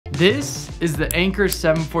This is the ANKER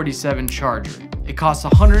 747 charger. It costs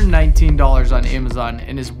 $119 on Amazon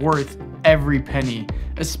and is worth every penny,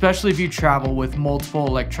 especially if you travel with multiple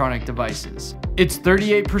electronic devices. It's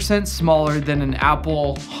 38% smaller than an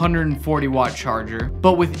Apple 140 watt charger,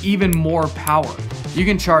 but with even more power. You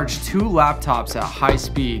can charge 2 laptops at high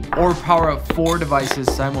speed or power up 4 devices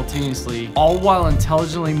simultaneously, all while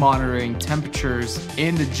intelligently monitoring temperatures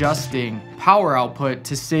and adjusting power output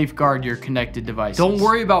to safeguard your connected devices. Don't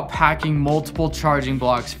worry about packing multiple charging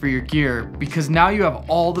blocks for your gear because now you have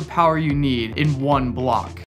all the power you need in one block.